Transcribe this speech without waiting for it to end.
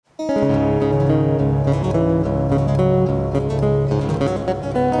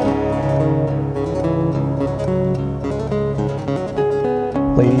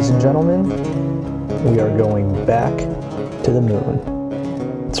Ladies and gentlemen, we are going back to the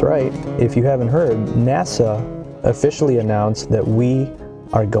moon. That's right. If you haven't heard, NASA officially announced that we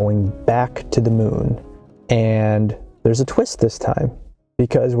are going back to the moon. And there's a twist this time,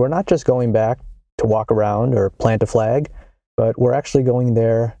 because we're not just going back to walk around or plant a flag, but we're actually going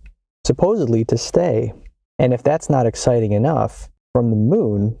there supposedly to stay. And if that's not exciting enough, from the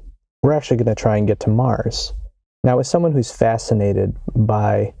moon, we're actually going to try and get to Mars. Now, as someone who's fascinated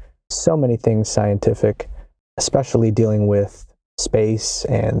by so many things scientific, especially dealing with space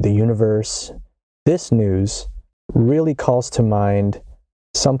and the universe, this news really calls to mind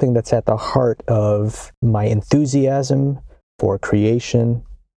something that's at the heart of my enthusiasm for creation.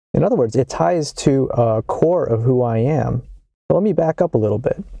 In other words, it ties to a core of who I am. But let me back up a little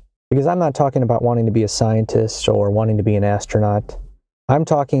bit, because I'm not talking about wanting to be a scientist or wanting to be an astronaut. I'm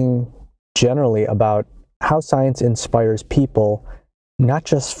talking generally about how science inspires people, not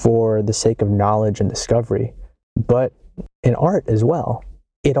just for the sake of knowledge and discovery, but in art as well.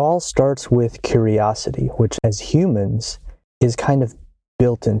 It all starts with curiosity, which as humans is kind of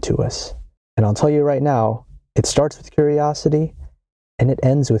built into us. And I'll tell you right now, it starts with curiosity and it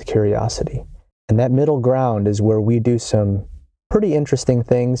ends with curiosity. And that middle ground is where we do some pretty interesting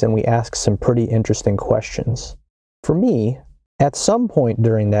things and we ask some pretty interesting questions. For me, at some point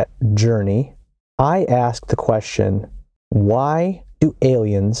during that journey, I asked the question, why do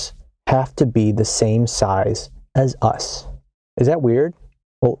aliens have to be the same size as us? Is that weird?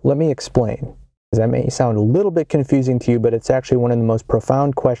 Well, let me explain, because that may sound a little bit confusing to you, but it's actually one of the most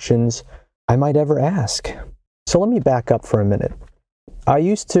profound questions I might ever ask. So let me back up for a minute. I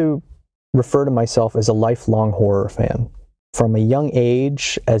used to refer to myself as a lifelong horror fan. From a young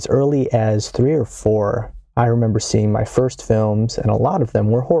age, as early as 3 or 4, I remember seeing my first films, and a lot of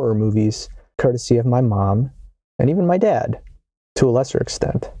them were horror movies, courtesy of my mom, and even my dad, to a lesser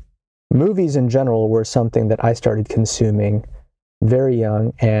extent. Movies in general were something that I started consuming very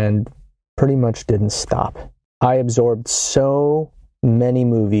young and pretty much didn't stop. I absorbed so many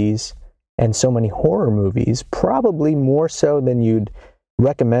movies and so many horror movies, probably more so than you'd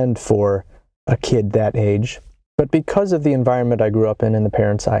recommend for a kid that age. But because of the environment I grew up in and the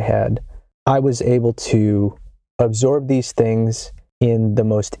parents I had, I was able to absorb these things in the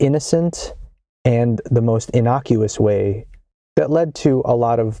most innocent and the most innocuous way that led to a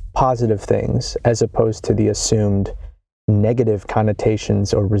lot of positive things, as opposed to the assumed negative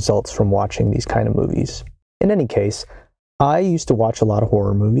connotations or results from watching these kind of movies. In any case, I used to watch a lot of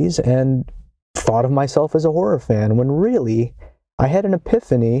horror movies and thought of myself as a horror fan, when really I had an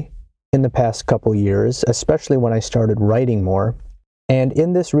epiphany in the past couple years, especially when I started writing more. And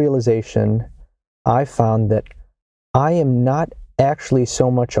in this realization, I found that I am not actually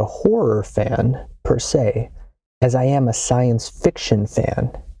so much a horror fan per se as I am a science fiction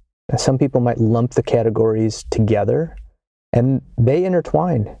fan. Now, some people might lump the categories together, and they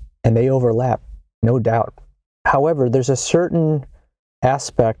intertwine and they overlap, no doubt. However, there's a certain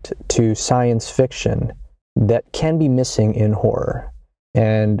aspect to science fiction that can be missing in horror.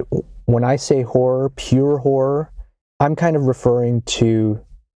 And when I say horror, pure horror, I'm kind of referring to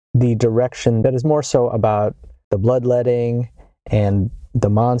the direction that is more so about the bloodletting and the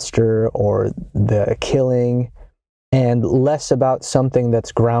monster or the killing, and less about something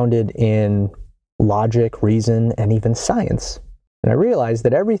that's grounded in logic, reason, and even science. And I realized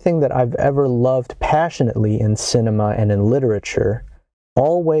that everything that I've ever loved passionately in cinema and in literature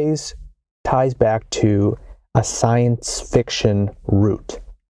always ties back to a science fiction root.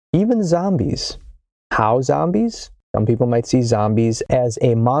 Even zombies. How zombies? Some people might see zombies as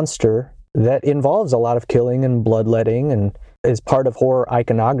a monster that involves a lot of killing and bloodletting and is part of horror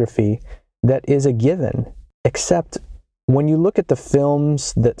iconography that is a given. Except when you look at the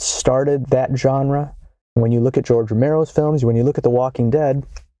films that started that genre, when you look at George Romero's films, when you look at The Walking Dead,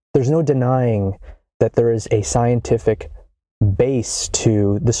 there's no denying that there is a scientific base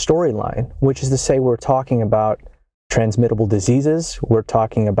to the storyline, which is to say we're talking about transmittable diseases, we're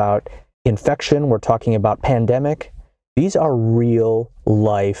talking about infection, we're talking about pandemic. These are real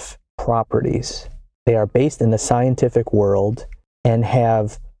life properties. They are based in the scientific world and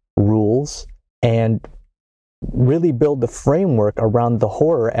have rules and really build the framework around the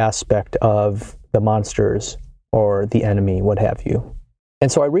horror aspect of the monsters or the enemy, what have you. And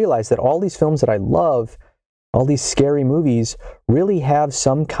so I realized that all these films that I love, all these scary movies, really have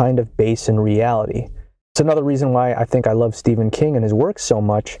some kind of base in reality. It's another reason why I think I love Stephen King and his work so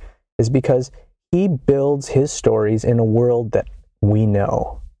much, is because he builds his stories in a world that we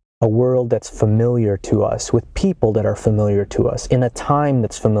know. a world that's familiar to us, with people that are familiar to us, in a time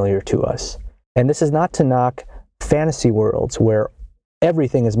that's familiar to us. And this is not to knock fantasy worlds where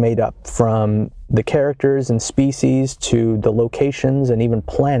everything is made up, from the characters and species to the locations and even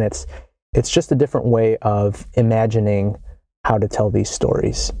planets. It's just a different way of imagining how to tell these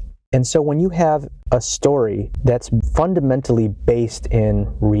stories. And so when you have a story that's fundamentally based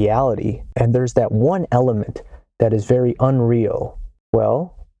in reality, and there's that one element that is very unreal,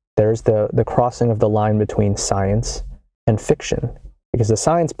 well, there's the crossing of the line between science and fiction. Because the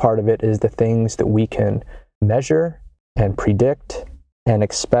science part of it is the things that we can measure and predict and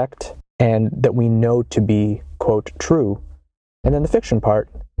expect, and that we know to be, quote, true. And then the fiction part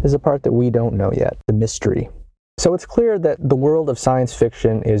is the part that we don't know yet, the mystery. So it's clear that the world of science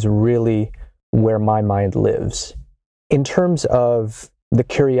fiction is really where my mind lives. In terms of the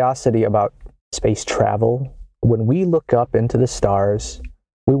curiosity about space travel, when we look up into the stars,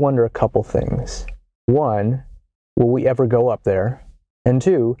 we wonder a couple things. One, will we ever go up there? And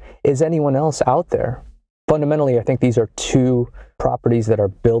two, is anyone else out there? Fundamentally, I think these are two properties that are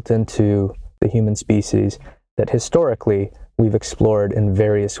built into the human species that historically we've explored in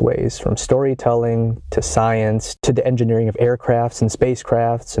various ways, from storytelling to science to the engineering of aircrafts and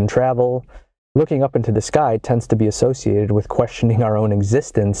spacecrafts and travel. Looking up into the sky tends to be associated with questioning our own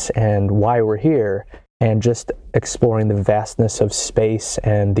existence and why we're here, and just exploring the vastness of space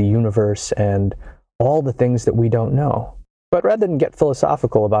and the universe and all the things that we don't know. But rather than get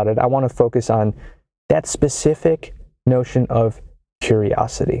philosophical about it, I want to focus on that specific notion of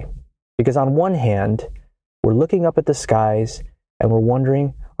curiosity. Because on one hand, we're looking up at the skies and we're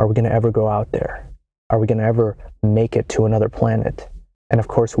wondering, are we going to ever go out there? Are we going to ever make it to another planet? And of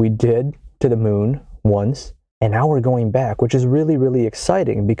course we did, to the moon once, and now we're going back, which is really, really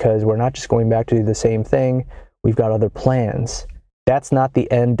exciting, because we're not just going back to do the same thing, we've got other plans. That's not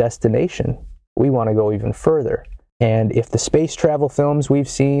the end destination. We want to go even further. And if the space travel films we've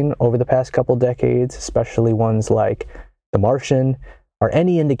seen over the past couple decades, especially ones like The Martian, are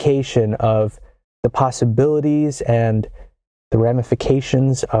any indication of the possibilities and the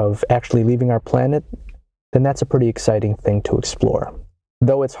ramifications of actually leaving our planet, then that's a pretty exciting thing to explore.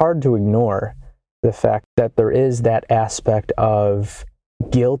 Though it's hard to ignore the fact that there is that aspect of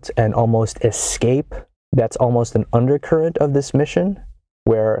guilt and almost escape that's almost an undercurrent of this mission,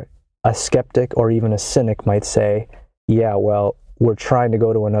 where a skeptic or even a cynic might say, yeah, well, we're trying to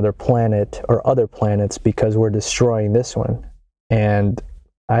go to another planet or other planets because we're destroying this one. And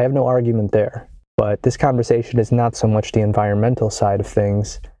I have no argument there. But this conversation is not so much the environmental side of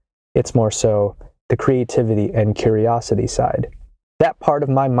things, it's more so the creativity and curiosity side. That part of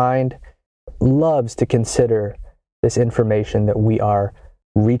my mind loves to consider this information that we are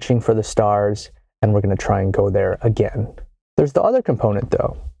reaching for the stars and we're going to try and go there again. There's the other component,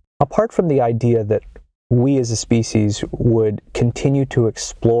 though. Apart from the idea that we as a species would continue to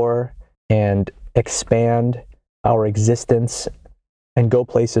explore and expand our existence and go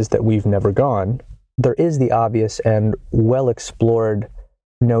places that we've never gone, there is the obvious and well-explored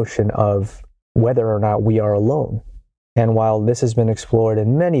notion of whether or not we are alone. And while this has been explored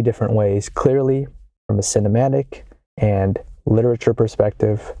in many different ways, clearly from a cinematic and literature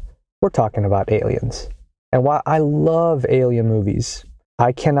perspective, we're talking about aliens. And while I love alien movies,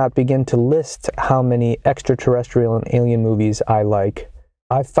 I cannot begin to list how many extraterrestrial and alien movies I like.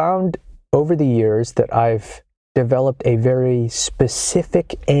 I've found over the years that I've developed a very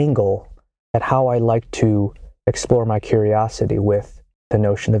specific angle at how I like to explore my curiosity with the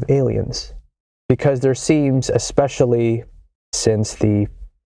notion of aliens. Because there seems, especially since the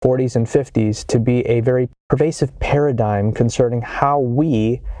 40s and 50s, to be a very pervasive paradigm concerning how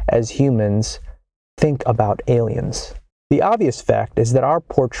we, as humans, think about aliens. The obvious fact is that our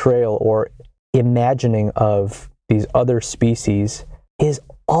portrayal or imagining of these other species is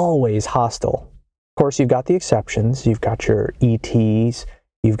always hostile. Of course, you've got the exceptions. You've got your ETs,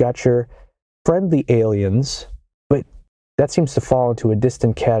 you've got your friendly aliens, but that seems to fall into a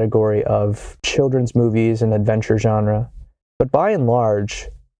distant category of children's movies and adventure genre. But by and large,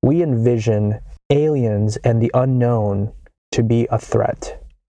 we envision aliens and the unknown to be a threat.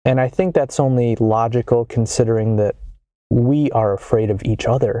 And I think that's only logical, considering that we are afraid of each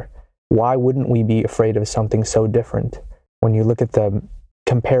other. Why wouldn't we be afraid of something so different? When you look at the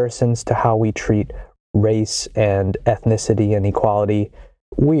comparisons to how we treat race and ethnicity and equality,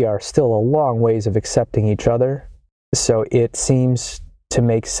 we are still a long ways of accepting each other. So it seems to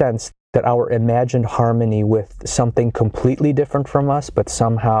make sense that our imagined harmony with something completely different from us, but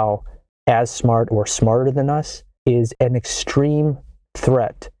somehow as smart or smarter than us, is an extreme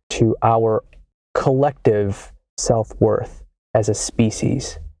threat to our collective self-worth as a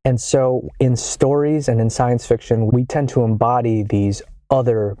species. And so in stories and in science fiction, we tend to embody these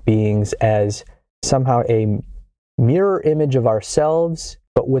other beings as somehow a mirror image of ourselves,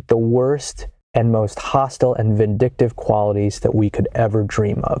 but with the worst and most hostile and vindictive qualities that we could ever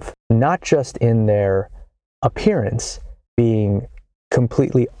dream of. Not just in their appearance, being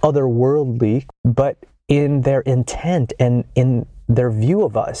completely otherworldly, but in their intent and in their view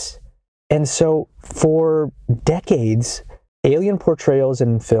of us. And so for decades, alien portrayals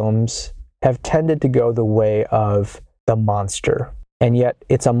in films have tended to go the way of the monster. And yet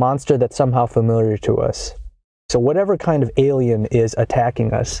it's a monster that's somehow familiar to us. So whatever kind of alien is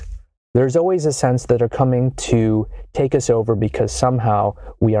attacking us, there's always a sense that they're coming to take us over because somehow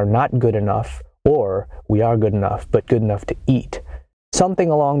we are not good enough, or we are good enough, but good enough to eat. Something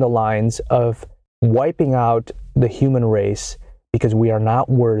along the lines of wiping out the human race because we are not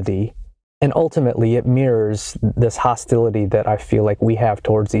worthy. And ultimately, it mirrors this hostility that I feel like we have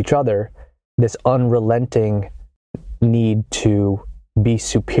towards each other, this unrelenting need to be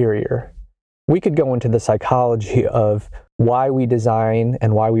superior. We could go into the psychology of why we design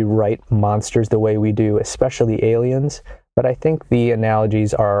and why we write monsters the way we do, especially aliens, but I think the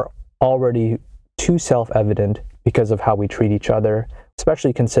analogies are already too self-evident because of how we treat each other,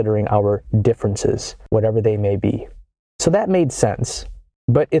 especially considering our differences, whatever they may be. So that made sense,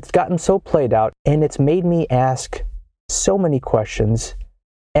 but it's gotten so played out, and it's made me ask so many questions,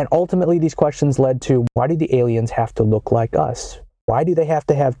 and ultimately these questions led to, why do the aliens have to look like us? Why do they have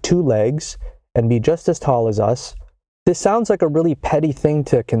to have 2 legs and be just as tall as us? This sounds like a really petty thing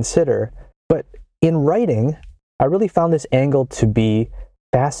to consider, but in writing, I really found this angle to be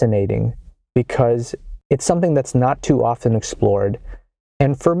fascinating because it's something that's not too often explored,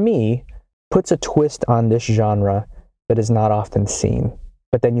 and for me, puts a twist on this genre that is not often seen.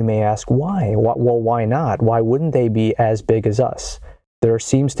 But then you may ask, why? Well, why not? Why wouldn't they be as big as us? There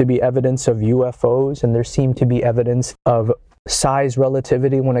seems to be evidence of UFOs, and there seems to be evidence of size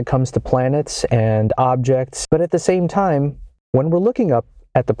relativity when it comes to planets and objects. But at the same time, when we're looking up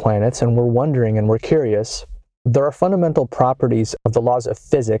at the planets and we're wondering and we're curious, there are fundamental properties of the laws of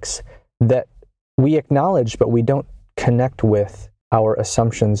physics that we acknowledge, but we don't connect with our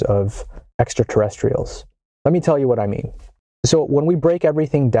assumptions of extraterrestrials. Let me tell you what I mean. So when we break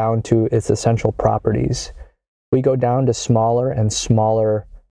everything down to its essential properties, we go down to smaller and smaller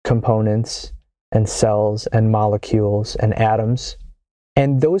components and cells and molecules and atoms.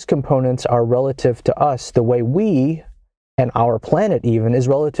 And those components are relative to us the way we, and our planet even, is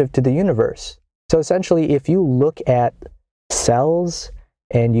relative to the universe. So essentially, if you look at cells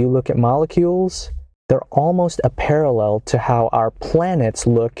and you look at molecules, they're almost a parallel to how our planets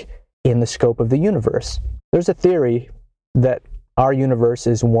look in the scope of the universe. There's a theory that our universe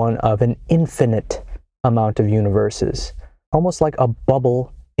is one of an infinite amount of universes, almost like a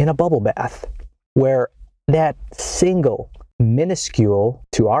bubble in a bubble bath, where that single, minuscule,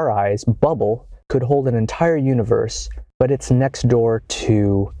 to our eyes, bubble could hold an entire universe, but it's next door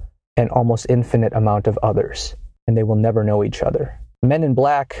to an almost infinite amount of others, and they will never know each other. Men in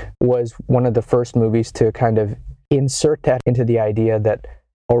Black was one of the first movies to kind of insert that into the idea that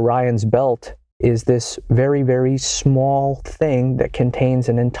Orion's belt is this very, very small thing that contains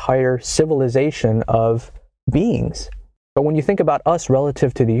an entire civilization of beings. But when you think about us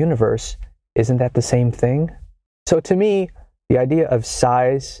relative to the universe, isn't that the same thing? So to me, the idea of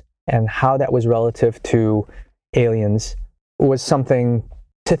size and how that was relative to aliens was something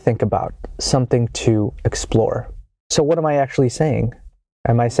to think about, something to explore. So what am I actually saying?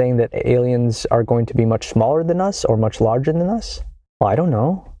 Am I saying that aliens are going to be much smaller than us or much larger than us? Well, I don't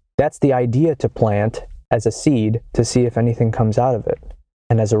know. That's the idea to plant as a seed to see if anything comes out of it.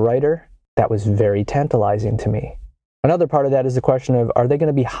 And as a writer, that was very tantalizing to me. Another part of that is the question of, are they going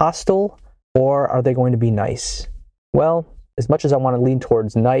to be hostile or are they going to be nice? Well, as much as I want to lean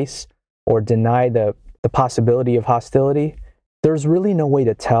towards nice or deny the possibility of hostility, there's really no way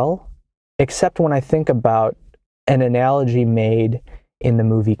to tell, except when I think about an analogy made in the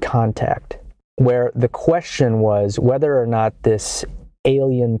movie Contact, where the question was whether or not this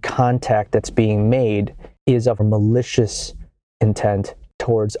alien contact that's being made is of a malicious intent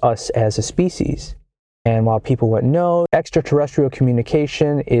towards us as a species. And while people went, no, extraterrestrial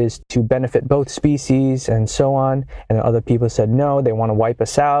communication is to benefit both species and so on, and other people said, no, they want to wipe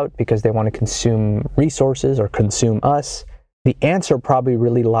us out because they want to consume resources or consume us, the answer probably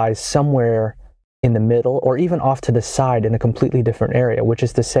really lies somewhere in the middle or even off to the side in a completely different area, which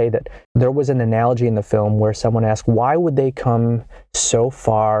is to say that there was an analogy in the film where someone asked, why would they come so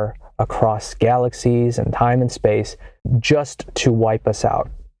far across galaxies and time and space just to wipe us out?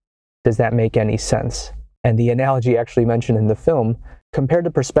 Does that make any sense? And the analogy actually mentioned in the film Compare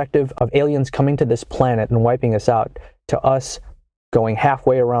the perspective of aliens coming to this planet and wiping us out to us going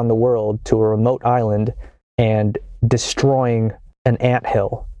halfway around the world to a remote island and destroying an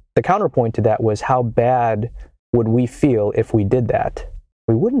anthill. The counterpoint to that was, how bad would we feel if we did that?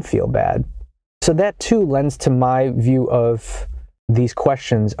 We wouldn't feel bad. So that too lends to my view of these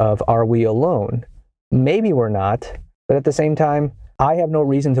questions of, are we alone? Maybe we're not, but at the same time, I have no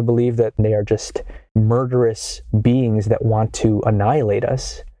reason to believe that they are just murderous beings that want to annihilate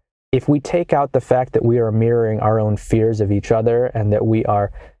us. If we take out the fact that we are mirroring our own fears of each other and that we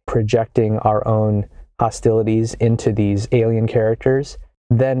are projecting our own hostilities into these alien characters,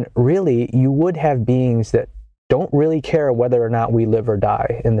 then really you would have beings that don't really care whether or not we live or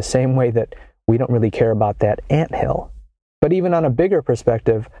die, in the same way that we don't really care about that anthill. But even on a bigger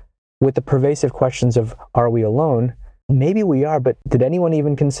perspective, with the pervasive questions of, are we alone? Maybe we are, but did anyone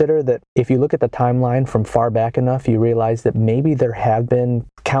even consider that if you look at the timeline from far back enough, you realize that maybe there have been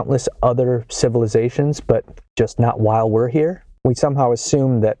countless other civilizations, but just not while we're here? We somehow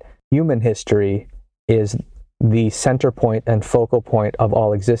assume that human history is the center point and focal point of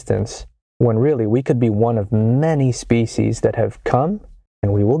all existence, when really we could be one of many species that have come,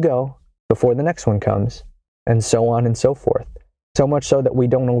 and we will go before the next one comes, and so on and so forth. So much so that we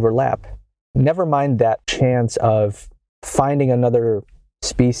don't overlap. Never mind that chance of finding another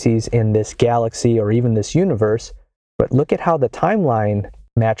species in this galaxy or even this universe, but look at how the timeline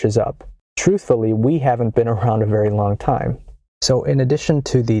matches up. Truthfully, we haven't been around a very long time. So in addition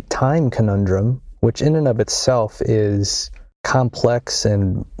to the time conundrum, which in and of itself is complex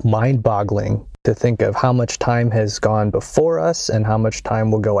and mind-boggling to think of how much time has gone before us and how much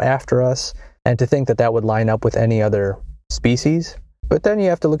time will go after us, and to think that that would line up with any other species. But then you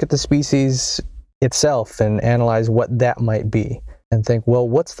have to look at the species itself and analyze what that might be and think, well,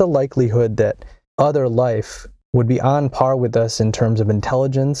 what's the likelihood that other life would be on par with us in terms of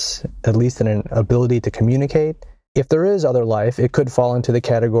intelligence, at least in an ability to communicate? If there is other life, it could fall into the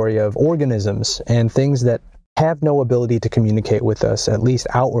category of organisms and things that have no ability to communicate with us, at least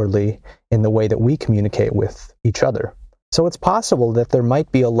outwardly, in the way that we communicate with each other. So it's possible that there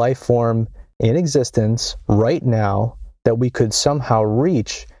might be a life form in existence right now that we could somehow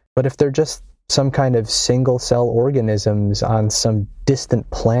reach, but if they're just some kind of single-cell organisms on some distant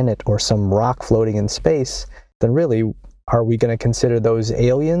planet or some rock floating in space, then really, are we going to consider those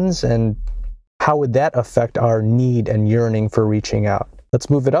aliens? And how would that affect our need and yearning for reaching out? Let's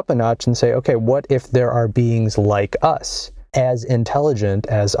move it up a notch and say, okay, what if there are beings like us, as intelligent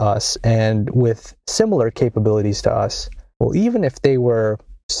as us, and with similar capabilities to us? Well, even if they were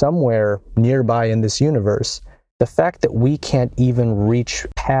somewhere nearby in this universe, the fact that we can't even reach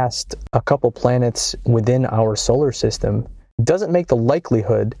past a couple planets within our solar system doesn't make the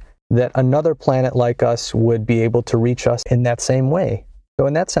likelihood that another planet like us would be able to reach us in that same way. So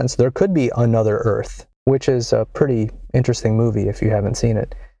in that sense, there could be another Earth, which is a pretty interesting movie if you haven't seen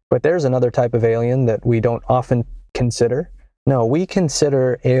it. But there's another type of alien that we don't often consider. No, we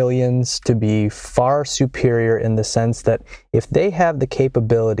consider aliens to be far superior in the sense that if they have the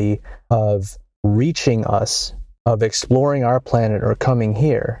capability of reaching us, of exploring our planet or coming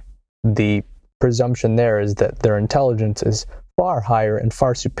here, the presumption there is that their intelligence is far higher and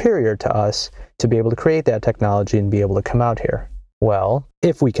far superior to us to be able to create that technology and be able to come out here. Well,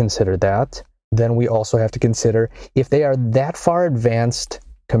 if we consider that, then we also have to consider, if they are that far advanced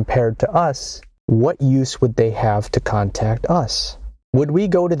compared to us, what use would they have to contact us? Would we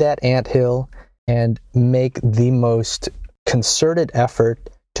go to that anthill and make the most concerted effort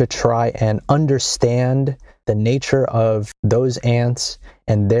to try and understand the nature of those ants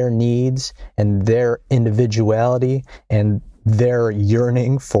and their needs and their individuality and their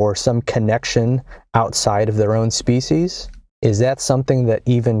yearning for some connection outside of their own species? Is that something that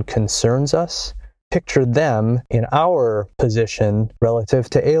even concerns us? Picture them in our position relative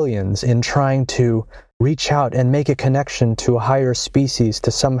to aliens in trying to reach out and make a connection to a higher species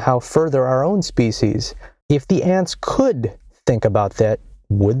to somehow further our own species. If the ants could think about that,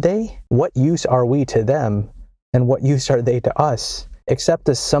 would they? What use are we to them, and what use are they to us? Except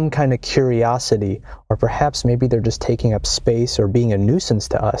as some kind of curiosity, or perhaps maybe they're just taking up space or being a nuisance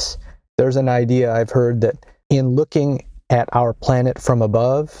to us. There's an idea I've heard that in looking at our planet from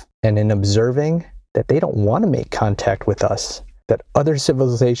above and in observing, that they don't want to make contact with us, that other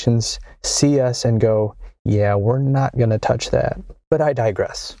civilizations see us and go, yeah, we're not going to touch that. But I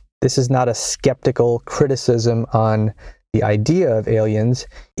digress. This is not a skeptical criticism on the idea of aliens.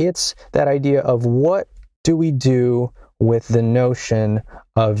 It's that idea of what do we do with the notion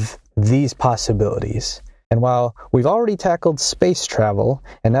of these possibilities. And while we've already tackled space travel,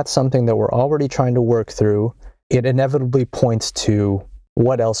 and that's something that we're already trying to work through, it inevitably points to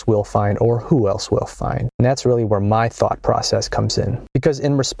what else we'll find or who else we'll find. And that's really where my thought process comes in. Because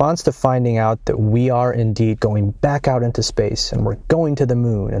in response to finding out that we are indeed going back out into space and we're going to the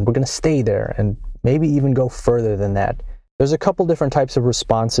moon and we're going to stay there and maybe even go further than that, there's a couple different types of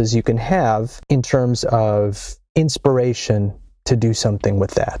responses you can have in terms of inspiration to do something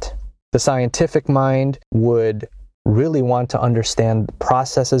with that. The scientific mind would really want to understand the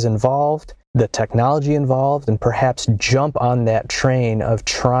processes involved, the technology involved, and perhaps jump on that train of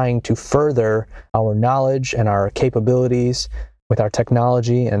trying to further our knowledge and our capabilities with our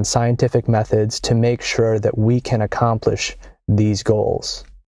technology and scientific methods to make sure that we can accomplish these goals.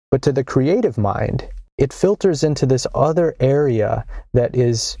 But to the creative mind, it filters into this other area that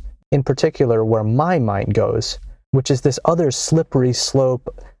is, in particular, where my mind goes, which is this other slippery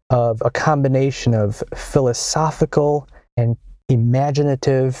slope of a combination of philosophical and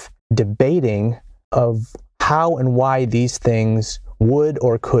imaginative debating of how and why these things would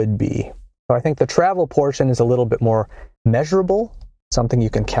or could be. So I think the travel portion is a little bit more measurable, something you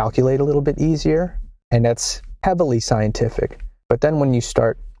can calculate a little bit easier, and that's heavily scientific. But then when you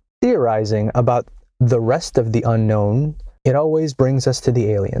start theorizing about the rest of the unknown, it always brings us to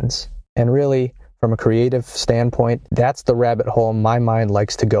the aliens. And really, from a creative standpoint, that's the rabbit hole my mind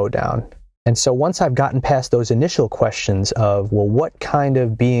likes to go down. And so once I've gotten past those initial questions of, well, what kind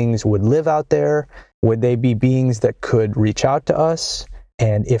of beings would live out there? Would they be beings that could reach out to us?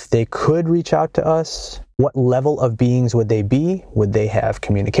 And if they could reach out to us, what level of beings would they be? Would they have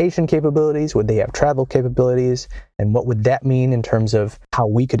communication capabilities? Would they have travel capabilities? And what would that mean in terms of how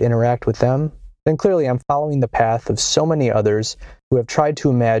we could interact with them? Then clearly I'm following the path of so many others who have tried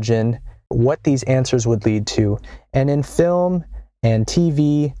to imagine what these answers would lead to. And in film and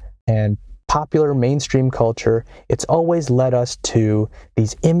TV and popular mainstream culture, it's always led us to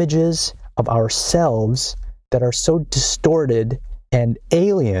these images of ourselves that are so distorted and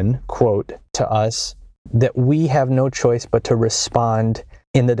alien, quote, to us, that we have no choice but to respond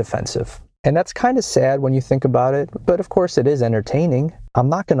in the defensive. And that's kind of sad when you think about it, but of course it is entertaining. I'm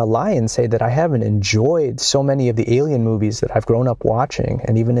not going to lie and say that I haven't enjoyed so many of the alien movies that I've grown up watching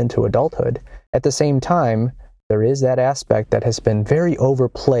and even into adulthood. At the same time, there is that aspect that has been very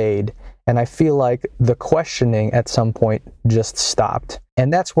overplayed, and I feel like the questioning at some point just stopped.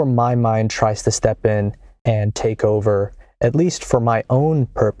 And that's where my mind tries to step in and take over, at least for my own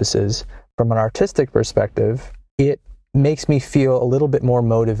purposes. From an artistic perspective, it makes me feel a little bit more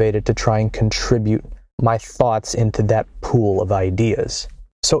motivated to try and contribute my thoughts into that pool of ideas.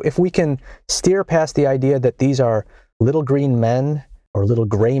 So if we can steer past the idea that these are little green men or little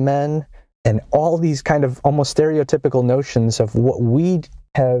gray men and all these kind of almost stereotypical notions of what we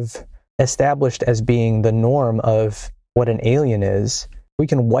have established as being the norm of what an alien is, we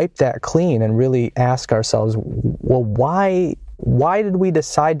can wipe that clean and really ask ourselves, well, why did we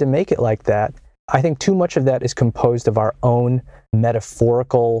decide to make it like that? I think too much of that is composed of our own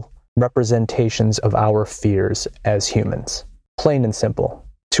metaphorical representations of our fears as humans. Plain and simple.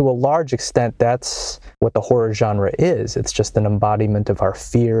 To a large extent, that's what the horror genre is. It's just an embodiment of our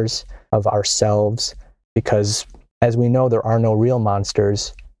fears, of ourselves, because as we know there are no real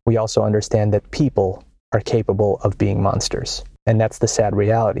monsters, we also understand that people are capable of being monsters. And that's the sad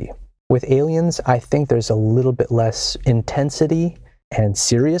reality. With aliens, I think there's a little bit less intensity and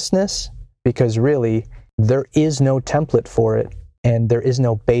seriousness, because really, there is no template for it, and there is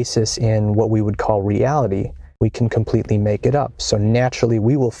no basis in what we would call reality. We can completely make it up. So naturally,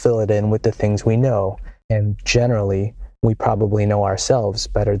 we will fill it in with the things we know, and generally, we probably know ourselves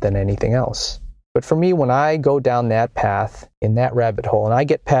better than anything else. But for me, when I go down that path, in that rabbit hole, and I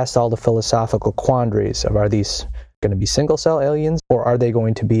get past all the philosophical quandaries of, are these going to be single-cell aliens, or are they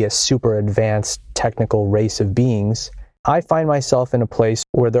going to be a super advanced technical race of beings, I find myself in a place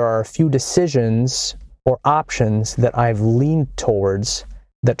where there are a few decisions or options that I've leaned towards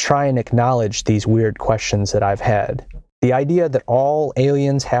that try and acknowledge these weird questions that I've had. The idea that all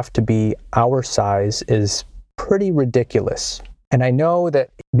aliens have to be our size is pretty ridiculous. And I know that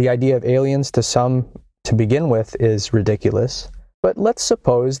the idea of aliens to some, to begin with, is ridiculous. But let's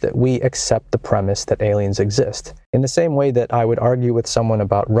suppose that we accept the premise that aliens exist. In the same way that I would argue with someone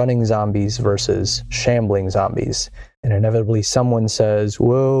about running zombies versus shambling zombies. And inevitably someone says,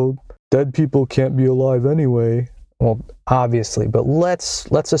 well, dead people can't be alive anyway. Well, obviously, but let's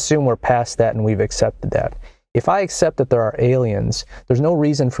assume we're past that and we've accepted that. If I accept that there are aliens, there's no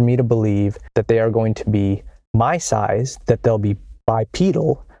reason for me to believe that they are going to be my size, that they'll be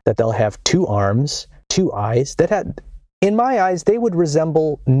bipedal, that they'll have 2 arms, 2 eyes, in my eyes, they would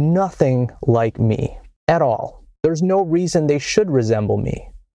resemble nothing like me at all. There's no reason they should resemble me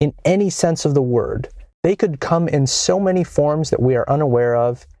in any sense of the word. They could come in so many forms that we are unaware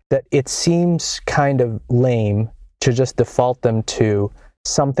of that it seems kind of lame to just default them to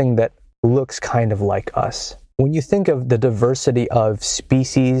something that looks kind of like us. When you think of the diversity of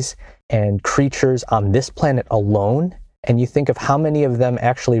species and creatures on this planet alone, and you think of how many of them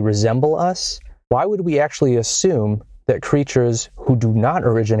actually resemble us, why would we actually assume that creatures who do not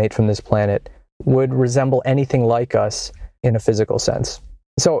originate from this planet would resemble anything like us in a physical sense?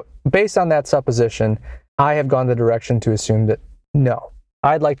 So, based on that supposition, I have gone the direction to assume that no,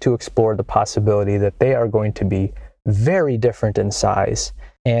 I'd like to explore the possibility that they are going to be very different in size.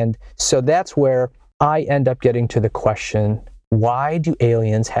 And so that's where I end up getting to the question, why do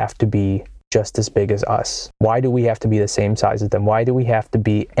aliens have to be just as big as us? Why do we have to be the same size as them? Why do we have to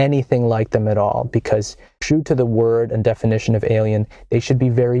be anything like them at all? Because true to the word and definition of alien, they should be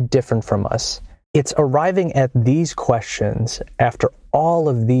very different from us. It's arriving at these questions after all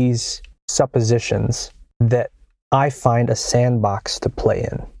of these suppositions that I find a sandbox to play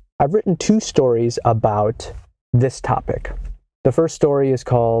in. I've written 2 stories about this topic. The first story is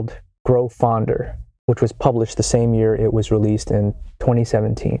called Grow Fonder, which was published the same year it was released in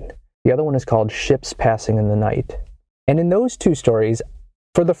 2017. The other one is called Ships Passing in the Night. And in those 2 stories,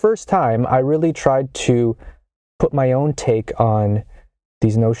 for the first time, I really tried to put my own take on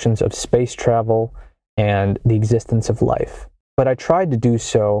these notions of space travel and the existence of life. But I tried to do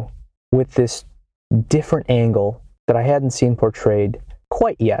so with this different angle that I hadn't seen portrayed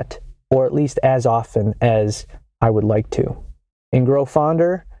quite yet, or at least as often as I would like to. In Grow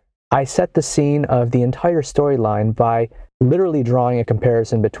Fonder, I set the scene of the entire storyline by literally drawing a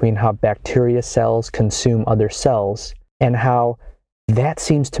comparison between how bacteria cells consume other cells and how that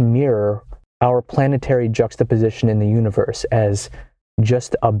seems to mirror our planetary juxtaposition in the universe as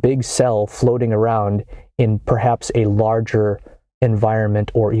just a big cell floating around in perhaps a larger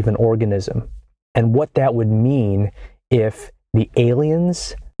environment or even organism. And what that would mean if the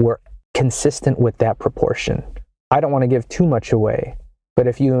aliens were consistent with that proportion. I don't want to give too much away, but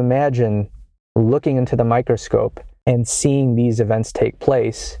if you imagine looking into the microscope and seeing these events take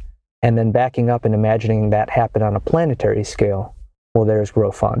place, and then backing up and imagining that happen on a planetary scale, well, there's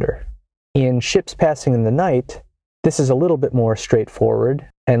Grow Fonder. In Ships Passing in the Night, this is a little bit more straightforward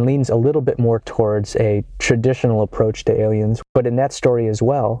and leans a little bit more towards a traditional approach to aliens, but in that story as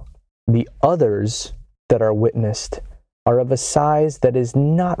well, the others that are witnessed are of a size that is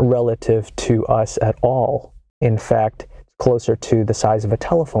not relative to us at all. In fact, closer to the size of a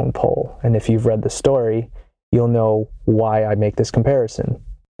telephone pole. And if you've read the story, you'll know why I make this comparison.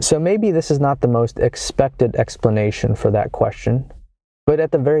 So maybe this is not the most expected explanation for that question, but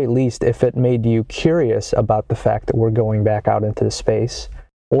at the very least, if it made you curious about the fact that we're going back out into space,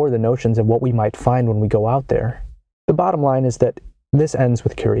 or the notions of what we might find when we go out there, the bottom line is that this ends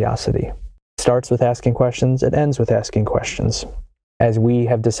with curiosity. It starts with asking questions, it ends with asking questions. As we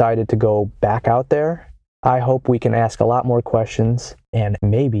have decided to go back out there, I hope we can ask a lot more questions and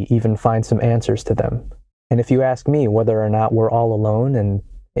maybe even find some answers to them. And if you ask me whether or not we're all alone and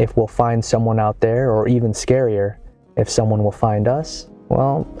if we'll find someone out there, or even scarier, if someone will find us,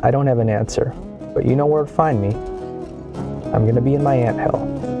 well, I don't have an answer. But you know where to find me. I'm going to be in my anthill,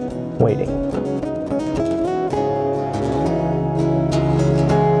 waiting.